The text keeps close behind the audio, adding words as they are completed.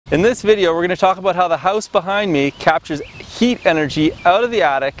In this video, we're going to talk about how the house behind me captures heat energy out of the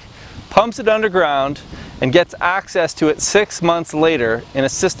attic, pumps it underground, and gets access to it 6 months later in a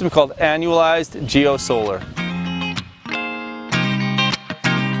system called annualized Geosolar.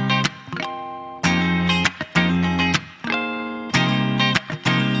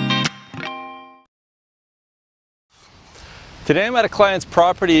 Today I'm at a client's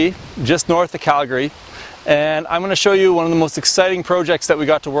property just north of Calgary, and I'm going to show you one of the most exciting projects that we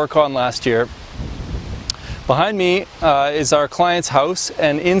got to work on last year. Behind me is our client's house,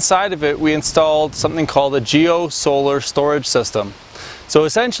 and inside of it we installed something called a Geosolar storage system. So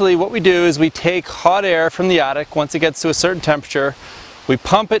essentially what we do is we take hot air from the attic once it gets to a certain temperature, we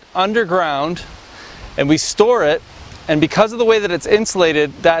pump it underground and we store it, and because of the way that it's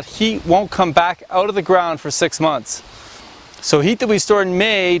insulated, that heat won't come back out of the ground for 6 months. So heat that we store in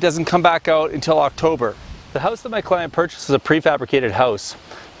May doesn't come back out until October. The house that my client purchased is a prefabricated house,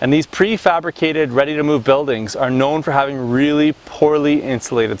 and these prefabricated ready-to-move buildings are known for having really poorly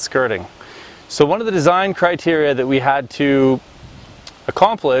insulated skirting. So one of the design criteria that we had to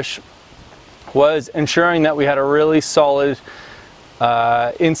accomplish was ensuring that we had a really solid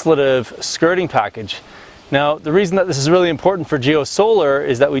insulative skirting package. Now, the reason that this is really important for Geosolar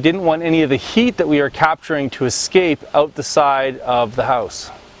is that we didn't want any of the heat that we are capturing to escape out the side of the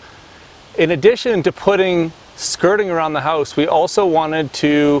house. In addition to putting skirting around the house, we also wanted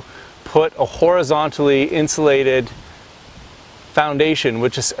to put a horizontally insulated foundation,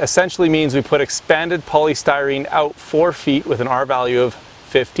 which essentially means we put expanded polystyrene out 4 feet with an R value of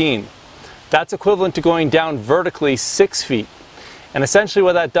 15. That's equivalent to going down vertically 6 feet. And essentially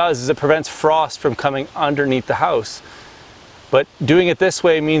what that does is it prevents frost from coming underneath the house. But doing it this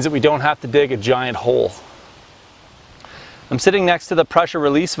way means that we don't have to dig a giant hole. I'm sitting next to the pressure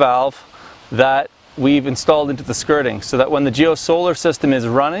release valve that we've installed into the skirting so that when the Geosolar system is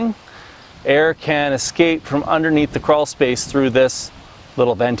running, air can escape from underneath the crawl space through this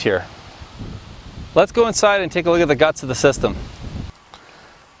little vent here. Let's go inside and take a look at the guts of the system.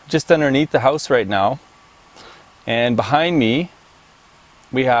 Just underneath the house right now, and behind me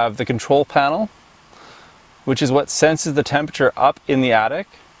we have the control panel, which is what senses the temperature up in the attic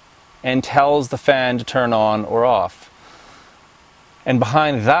and tells the fan to turn on or off. And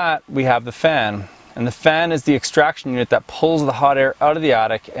behind that we have the fan, and the fan is the extraction unit that pulls the hot air out of the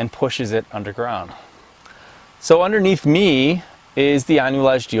attic and pushes it underground. So underneath me is the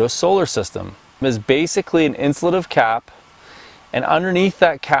annualized Geosolar system. It is basically an insulative cap, and underneath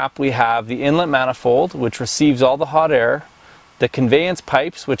that cap we have the inlet manifold, which receives all the hot air, the conveyance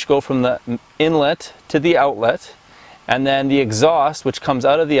pipes, which go from the inlet to the outlet, and then the exhaust, which comes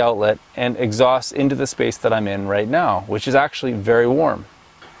out of the outlet and exhausts into the space that I'm in right now, which is actually very warm.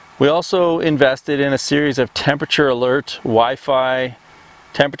 We also invested in a series of temperature alert Wi-Fi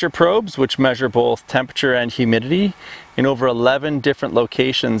temperature probes, which measure both temperature and humidity in over 11 different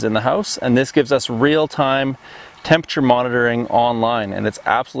locations in the house, and this gives us real-time temperature monitoring online, and it's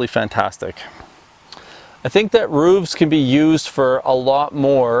absolutely fantastic. I think that roofs can be used for a lot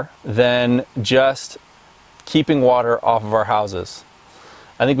more than just keeping water off of our houses.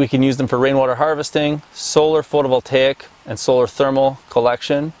 I think we can use them for rainwater harvesting, solar photovoltaic and solar thermal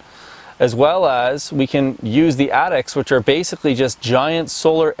collection, as well as we can use the attics, which are basically just giant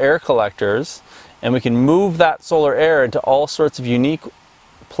solar air collectors, and we can move that solar air into all sorts of unique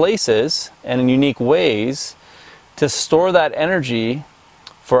places and in unique ways to store that energy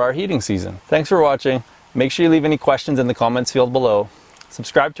for our heating season. Thanks for watching. Make sure you leave any questions in the comments field below.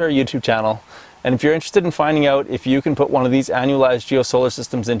 Subscribe to our YouTube channel. And if you're interested in finding out if you can put one of these annualized Geosolar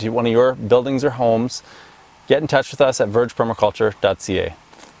systems into one of your buildings or homes, get in touch with us at vergepermaculture.ca.